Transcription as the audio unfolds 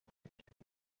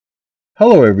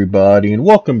Hello everybody and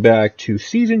welcome back to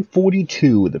Season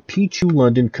 42 of the Pichu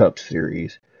London Cup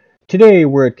Series. Today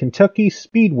we're at Kentucky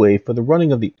Speedway for the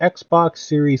running of the Xbox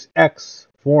Series X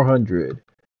 400.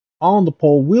 On the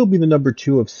pole will be the number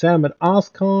 2 of Samad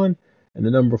Oskan and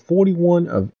the number 41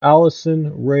 of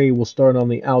Allison Ray will start on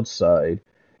the outside.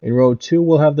 In row 2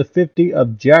 we'll have the 50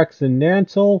 of Jackson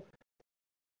Nantle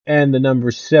and the number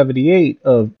 78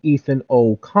 of Ethan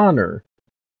O'Connor.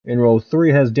 In row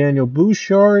 3 has Daniel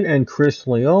Bouchard and Chris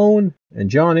Leone, and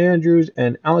John Andrews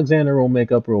and Alexander will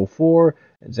make up row 4,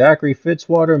 and Zachary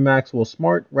Fitzwater, Maxwell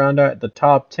Smart round out the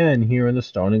top 10 here in the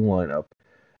starting lineup.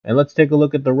 And let's take a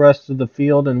look at the rest of the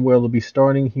field and where they'll be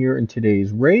starting here in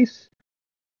today's race.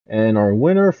 And our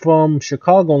winner from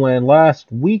Chicagoland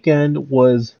last weekend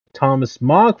was Thomas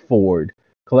Mogford.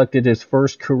 Collected his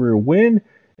first career win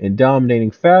in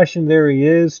dominating fashion. There he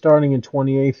is, starting in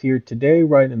 28th here today,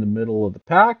 right in the middle of the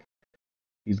pack.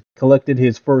 He's collected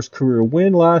his first career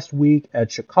win last week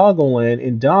at Chicagoland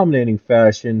in dominating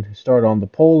fashion. Started on the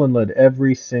pole and led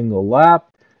every single lap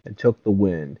and took the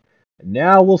win. And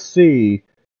now we'll see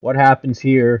what happens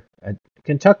here at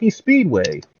Kentucky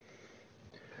Speedway.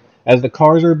 As the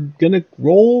cars are going to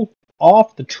roll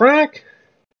off the track,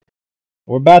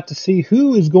 we're about to see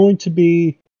who is going to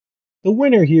be the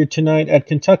winner here tonight at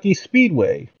Kentucky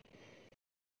Speedway.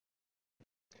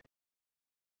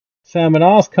 Samad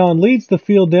Oskan leads the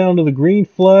field down to the green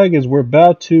flag as we're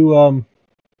about to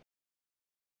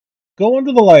go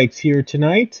under the lights here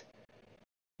tonight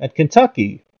at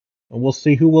Kentucky. And we'll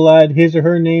see who will add his or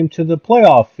her name to the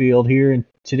playoff field here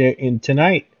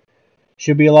tonight.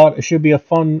 Should be a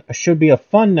fun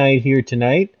night here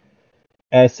tonight,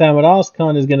 as Samad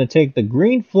Oskan is going to take the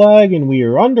green flag and we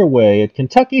are underway at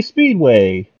Kentucky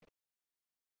Speedway.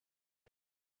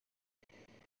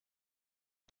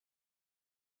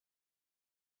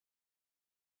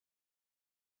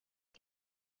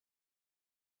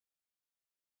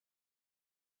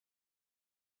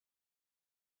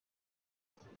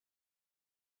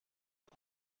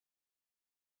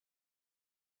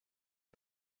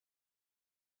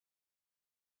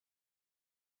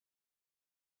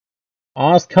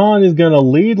 Oskan is going to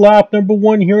lead lap number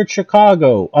 1 here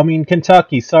at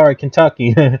Kentucky. Sorry,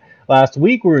 Kentucky. Last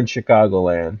week we were in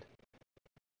Chicagoland.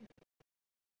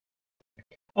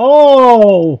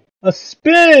 Oh, a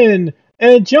spin!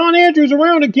 And John Andrews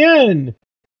around again.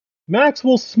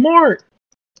 Maxwell Smart.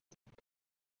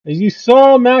 As you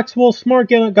saw, Maxwell Smart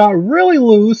got really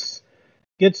loose.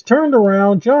 Gets turned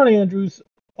around. John Andrews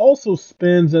also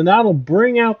spins, and that'll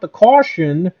bring out the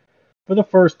caution for the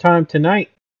first time tonight.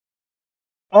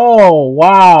 Oh,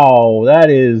 wow. That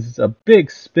is a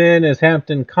big spin as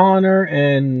Hampton Connor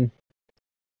and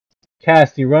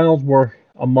Cassie Reynolds were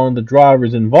among the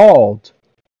drivers involved.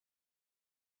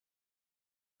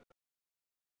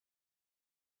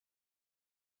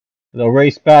 They'll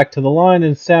race back to the line,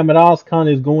 and Samad Oskan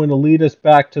is going to lead us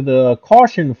back to the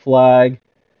caution flag.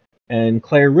 And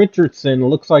Claire Richardson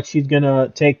looks like she's going to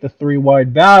take the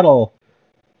 3-wide battle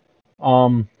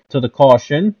to the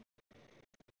caution.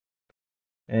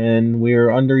 And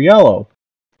we're under yellow.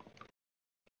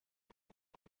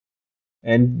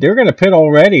 And they're going to pit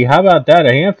already. How about that?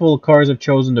 A handful of cars have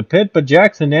chosen to pit, but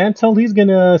Jackson Nantle, he's going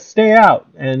to stay out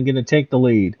and going to take the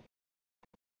lead.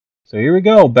 So here we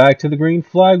go. Back to the green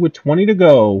flag with 20 to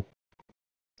go.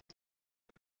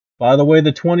 By the way,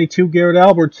 the 22, Garrett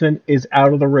Albertson, is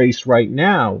out of the race right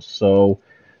now. So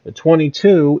the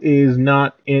 22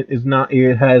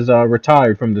 has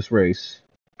retired from this race.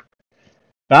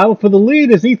 Battle for the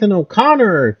lead as Ethan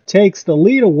O'Connor takes the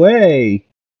lead away.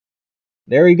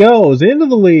 There he goes, into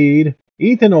the lead.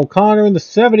 Ethan O'Connor in the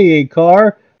 78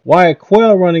 car. Wyatt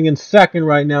Quayle running in second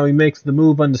right now. He makes the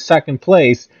move into second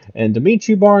place. And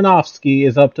Dmitry Baranovsky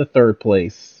is up to third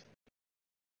place.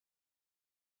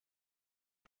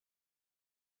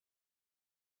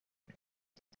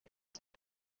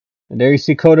 And there you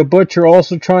see Coda Butcher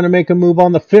also trying to make a move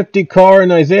on the 50 car.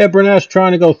 And Isaiah Bernash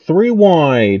trying to go 3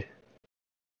 wide.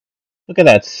 Look at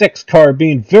that 6 car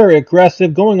being very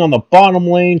aggressive, going on the bottom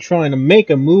lane, trying to make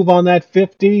a move on that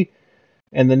 50.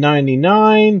 And the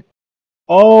 99.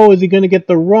 Oh, is he going to get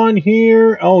the run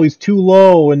here? Oh, he's too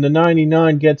low, and the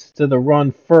 99 gets to the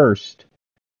run first.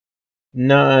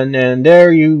 And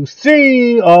there you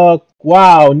see,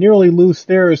 wow, nearly loose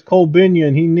there is Cole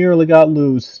Binion. He nearly got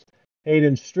loose.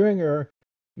 Hayden Stringer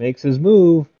makes his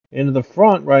move into the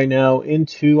front right now,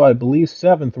 into, I believe,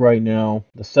 7th right now,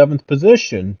 the 7th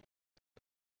position.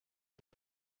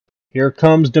 Here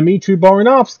comes Dmitry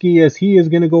Baranovsky as he is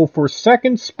going to go for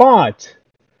second spot.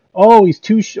 Oh,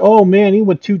 oh man, he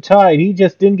went too tight. He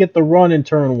just didn't get the run in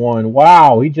turn 1.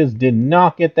 Wow, he just did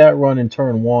not get that run in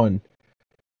turn 1.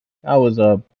 That was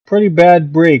a pretty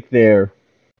bad break there.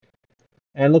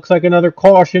 And looks like another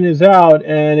caution is out,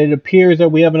 and it appears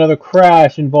that we have another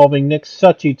crash involving Nick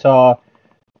Suchita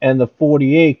and the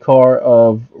 48 car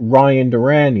of Ryan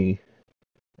Durrani.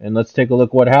 And let's take a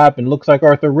look what happened. Looks like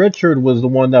Arthur Richard was the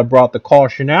one that brought the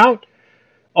caution out.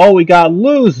 Oh, we got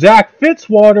loose. Zach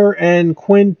Fitzwater and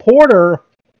Quinn Porter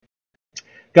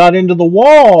got into the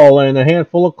wall, and a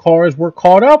handful of cars were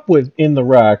caught up with in the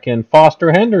wreck. And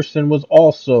Foster Henderson was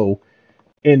also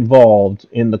involved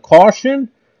in the caution.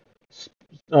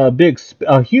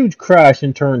 A huge crash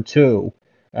in turn 2.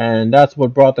 And that's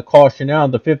what brought the caution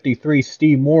out. The 53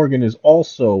 Steve Morgan is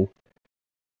also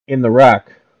in the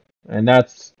wreck. And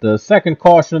that's the second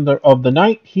caution of the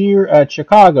night here at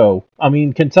Kentucky.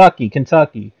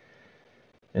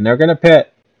 And they're going to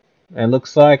pit. And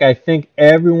looks like I think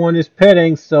everyone is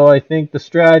pitting, so I think the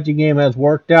strategy game has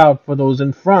worked out for those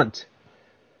in front.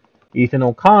 Ethan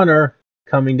O'Connor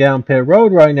coming down pit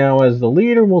road right now as the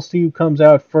leader. We'll see who comes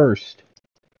out first.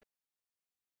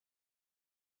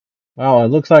 Wow, it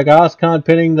looks like Oscon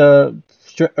pitting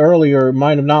earlier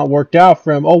might have not worked out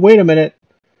for him. Oh, wait a minute.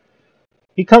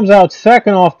 He comes out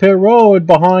second off pit road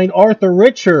behind Arthur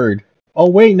Richard. Oh,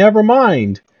 wait, never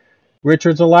mind.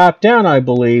 Richard's a lap down, I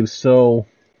believe, so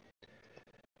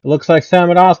it looks like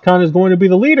Samet Oscon is going to be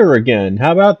the leader again.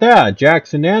 How about that?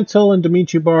 Jackson Antle and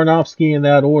Dmitry Baranovsky in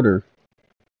that order.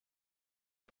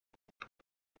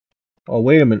 Oh,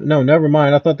 wait a minute. No, never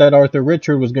mind. I thought that Arthur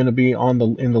Richard was going to be in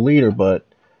the leader, but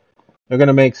they're going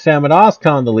to make Samet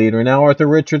Oscon the leader. And now Arthur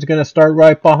Richard's going to start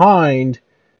right behind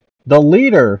the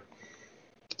leader.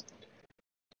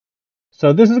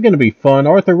 So this is going to be fun.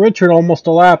 Arthur Richard almost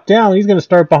a lap down. He's going to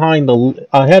start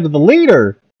ahead of the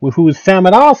leader, who is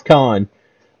Samet Oscon.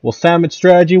 Will Samet's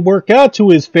strategy work out to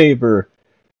his favor?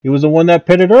 He was the one that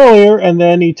pitted earlier, and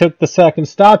then he took the second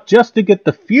stop just to get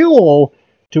the fuel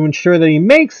to ensure that he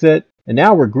makes it. And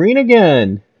now we're green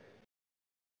again.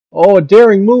 Oh, a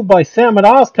daring move by Samet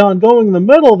Oscon going in the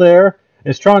middle there.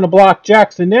 Is trying to block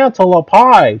Jackson Antle up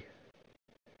high.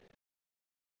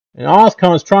 And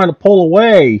Oscon's trying to pull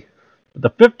away. The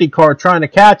 50 car trying to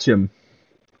catch him.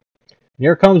 And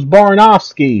here comes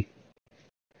Baranovsky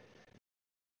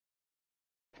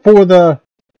for the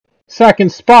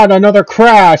second spot. Another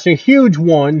crash, a huge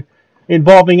one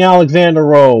involving Alexander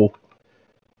Rowe.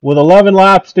 With 11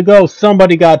 laps to go,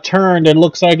 somebody got turned, and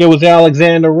looks like it was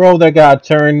Alexander Rowe that got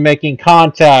turned, making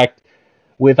contact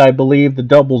with, I believe,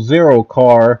 the 00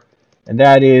 car. And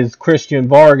that is Christian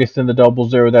Vargas in the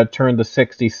 00 that turned the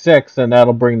 66, and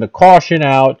that'll bring the caution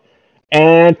out.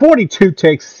 And 42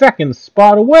 takes second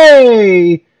spot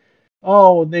away.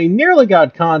 Oh, they nearly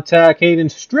got contact. Hayden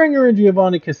Stringer and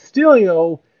Giovanni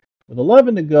Castillo with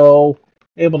 11 to go,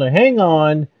 able to hang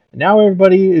on. And now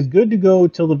everybody is good to go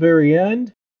till the very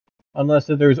end, unless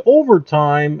there's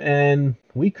overtime, and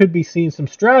we could be seeing some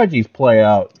strategies play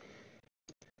out.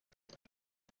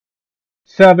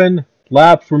 7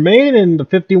 laps remain, and the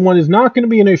 51 is not going to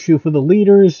be an issue for the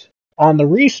leaders. On the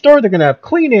restart, they're going to have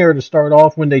clean air to start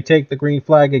off when they take the green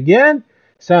flag again.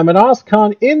 Samet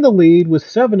Oscon in the lead with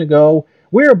 7 to go.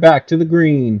 We're back to the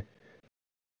green.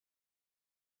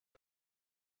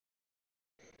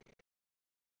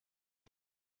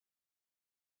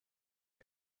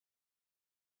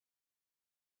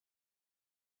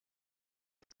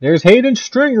 There's Hayden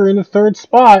Stringer in the third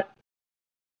spot.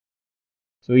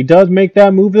 So he does make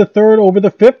that move to third over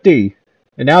the 50.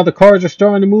 And now the cars are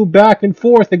starting to move back and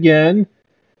forth again.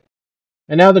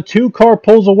 And now the 2 car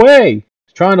pulls away.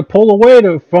 He's trying to pull away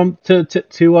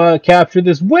to capture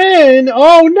this win.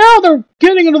 Oh, now they're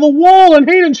getting into the wall, and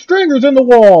Hayden Stringer's in the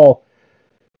wall.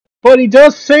 But he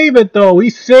does save it, though. He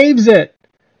saves it.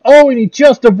 Oh, and he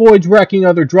just avoids wrecking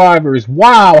other drivers.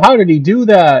 Wow, how did he do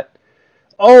that?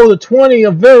 Oh, the 20,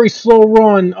 a very slow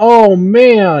run. Oh,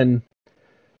 man.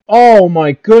 Oh,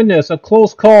 my goodness, a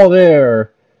close call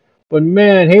there. But,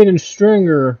 man, Hayden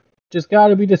Stringer just got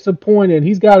to be disappointed.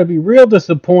 He's got to be real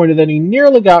disappointed that he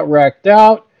nearly got wrecked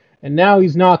out, and now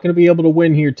he's not going to be able to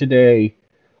win here today.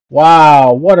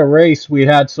 Wow, what a race we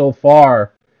had so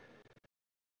far.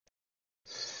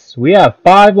 So we have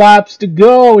 5 laps to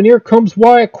go, and here comes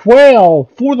Wyatt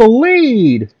Quayle for the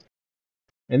lead.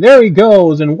 And there he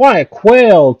goes, and Wyatt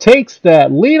Quayle takes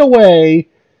that lead away.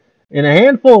 And a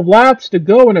handful of laps to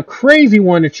go, and a crazy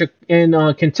one in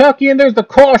Kentucky. And there's the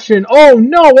caution. Oh,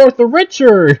 no, Arthur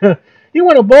Richard. He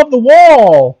went above the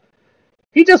wall.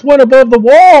 He just went above the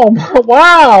wall.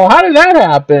 Wow, how did that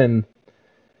happen?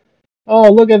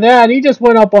 Oh, look at that. He just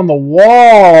went up on the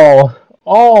wall.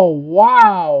 Oh,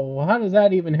 wow. How does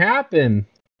that even happen?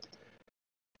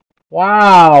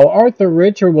 Wow, Arthur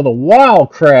Richard with a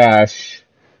wild crash.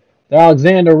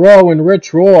 Alexander Rowe and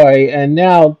Rich Roy, and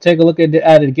now take a look at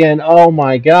it again. Oh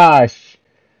my gosh.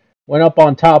 Went up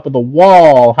on top of the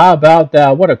wall. How about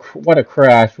that? What a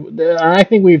crash. I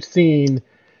think we've seen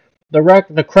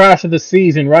the crash of the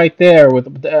season right there,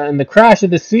 and the crash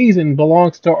of the season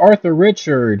belongs to Arthur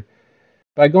Richard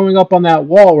by going up on that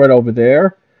wall right over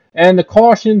there. And the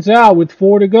caution's out with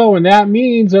 4 to go, and that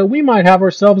means we might have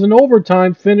ourselves an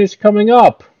overtime finish coming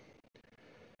up.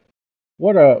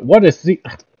 What a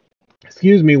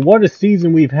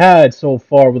season we've had so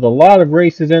far, with a lot of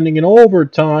races ending in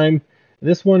overtime.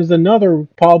 This one is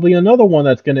probably another one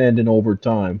that's going to end in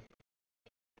overtime.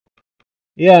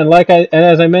 Yeah, and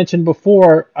as I mentioned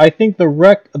before, I think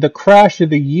the crash of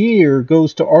the year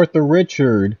goes to Arthur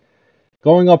Richard,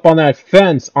 going up on that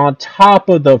fence, on top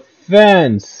of the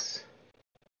fence.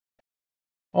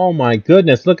 Oh my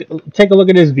goodness! Take a look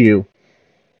at his view.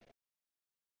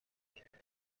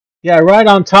 Yeah, right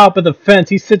on top of the fence.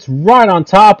 He sits right on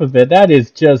top of it. That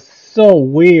is just so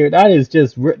weird.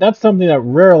 That's something that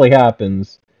rarely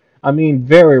happens. I mean,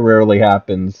 very rarely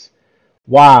happens.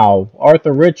 Wow.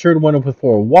 Arthur Richard went up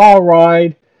for a wall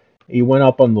ride. He went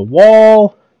up on the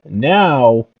wall.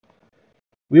 Now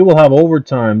we will have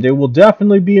overtime. There will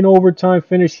definitely be an overtime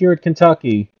finish here at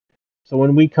Kentucky. So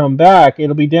when we come back,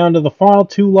 it'll be down to the final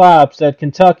 2 laps at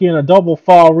Kentucky and a double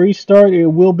file restart. It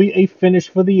will be a finish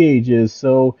for the ages.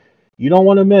 So you don't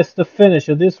want to miss the finish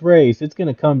of this race. It's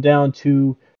going to come down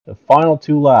to the final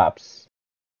 2 laps.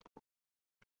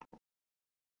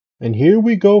 And here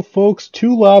we go, folks.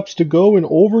 2 laps to go in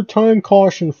overtime,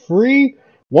 caution free.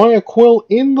 Wyatt Quill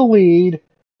in the lead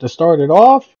to start it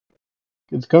off.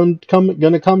 It's going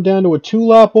to come down to a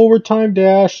 2-lap overtime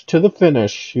dash to the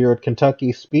finish here at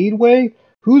Kentucky Speedway.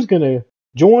 Who's going to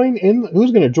join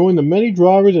the many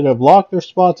drivers that have locked their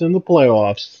spots in the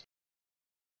playoffs?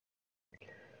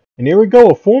 And here we go,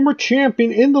 a former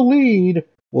champion in the lead.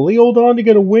 Will he hold on to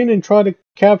get a win and try to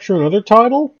capture another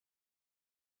title?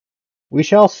 We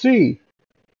shall see.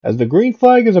 As the green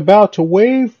flag is about to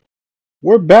wave,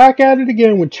 we're back at it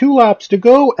again with 2 laps to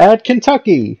go at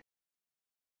Kentucky.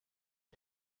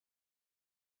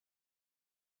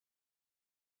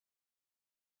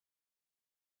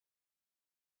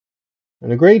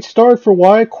 And a great start for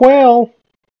Wyatt Quayle.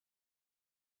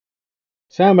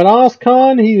 Samet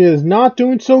Oskan, he is not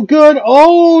doing so good.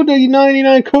 Oh, the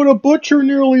 99 Coda Butcher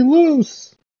nearly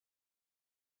loose.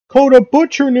 Coda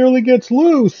Butcher nearly gets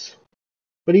loose.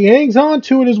 But he hangs on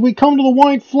to it as we come to the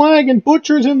white flag, and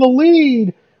Butcher's in the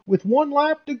lead with 1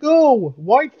 lap to go.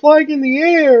 White flag in the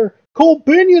air. Cole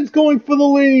Binion's going for the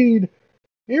lead.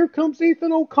 Here comes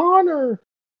Ethan O'Connor.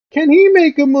 Can he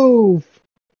make a move?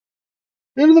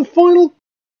 Into the final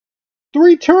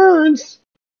 3 turns.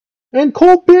 And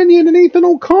Cole Binion and Ethan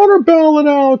O'Connor battle it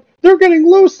out. They're getting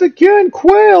loose again.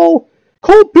 Quayle.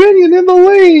 Cole Binion in the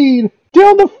lead.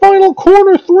 Down the final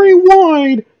corner 3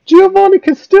 wide. Giovanni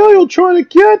Castillo trying to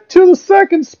get to the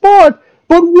 2nd spot.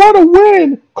 But what a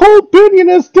win. Cole Binion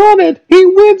has done it. He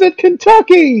wins at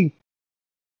Kentucky.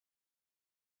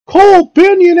 Cole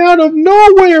Binion out of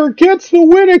nowhere gets the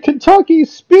win at Kentucky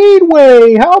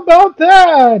Speedway. How about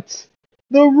that?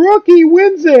 The rookie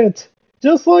wins it.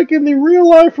 Just like in the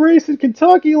real-life race in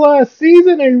Kentucky last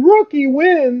season, a rookie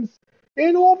wins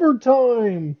in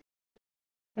overtime.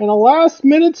 And a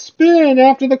last-minute spin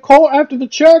after the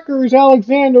checkers,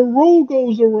 Alexander Rowe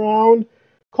goes around.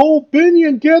 Cole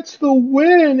Binion gets the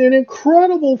win, an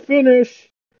incredible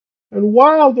finish. And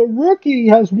wow, the rookie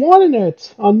has won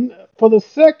it for the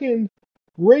 2nd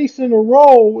race in a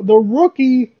row. The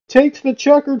rookie takes the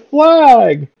checkered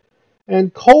flag.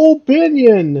 And Cole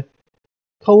Binion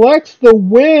collects the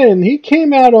win. He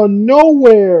came out of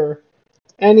nowhere,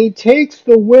 and he takes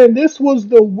the win. This was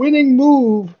the winning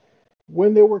move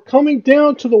when they were coming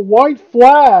down to the white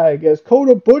flag, as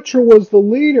Coda Butcher was the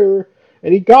leader,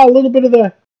 and he got a little bit of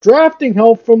the drafting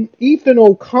help from Ethan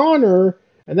O'Connor,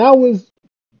 and that was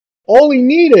all he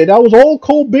needed. That was all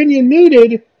Cole Binion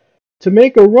needed to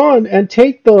make a run and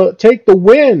take the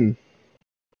win.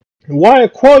 And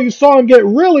Wyatt Quayle, you saw him get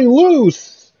really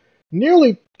loose,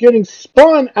 nearly getting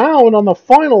spun out on the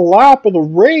final lap of the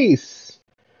race.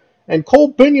 And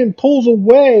Cole Binion pulls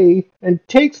away and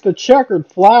takes the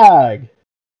checkered flag.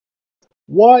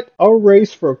 What a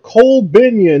race for Cole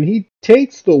Binion. He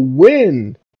takes the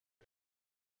win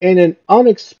in an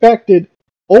unexpected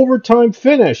overtime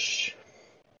finish.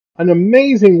 An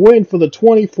amazing win for the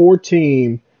 24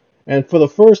 team. And for the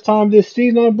first time this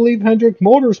season, I believe Hendrick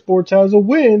Motorsports has a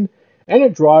win and a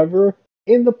driver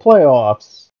in the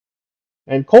playoffs.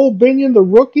 And Cole Binion, the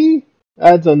rookie,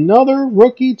 adds another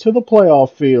rookie to the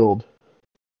playoff field.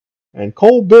 And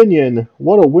Cole Binion,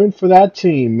 what a win for that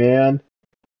team, man.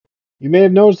 You may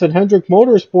have noticed that Hendrick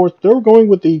Motorsports, they're going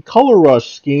with the Color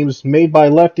Rush schemes made by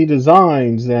Lefty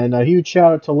Designs, and a huge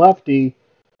shout out to Lefty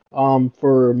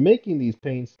for making these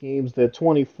paint schemes. The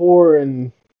 24,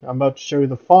 and I'm about to show you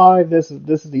the 5. This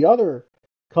is the other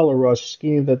Color Rush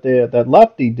scheme that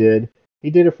Lefty did. He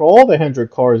did it for all the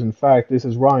Hendrick cars. In fact, this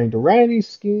is Ryan Durani's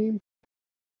scheme.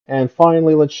 And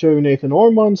finally, let's show you Nathan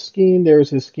Ormond's scheme.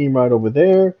 There's his scheme right over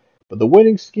there. But the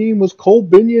winning scheme was Cole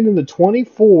Binion in the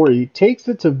 24. He takes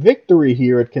it to victory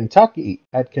here at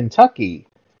Kentucky.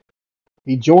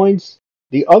 He joins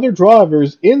the other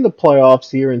drivers in the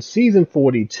playoffs here in season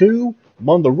 42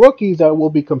 among the rookies that will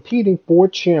be competing for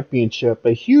championship.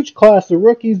 A huge class of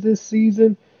rookies this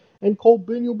season, and Cole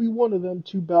Binion will be one of them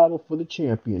to battle for the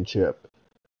championship.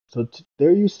 So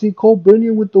there you see Cole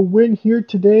Binion with the win here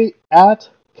today at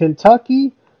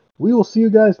Kentucky. We will see you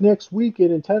guys next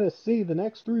weekend in Tennessee. The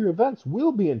next 3 events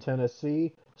will be in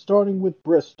Tennessee, starting with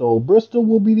Bristol. Bristol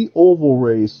will be the oval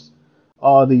race.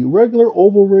 The regular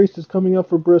oval race is coming up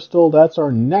for Bristol. That's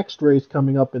our next race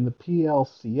coming up in the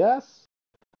PLCS.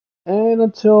 And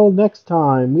until next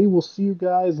time, we will see you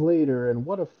guys later. And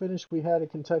what a finish we had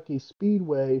at Kentucky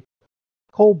Speedway.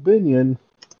 Cole Binion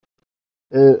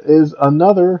is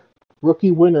another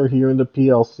rookie winner here in the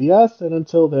PLCS. And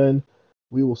until then,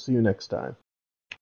 we will see you next time.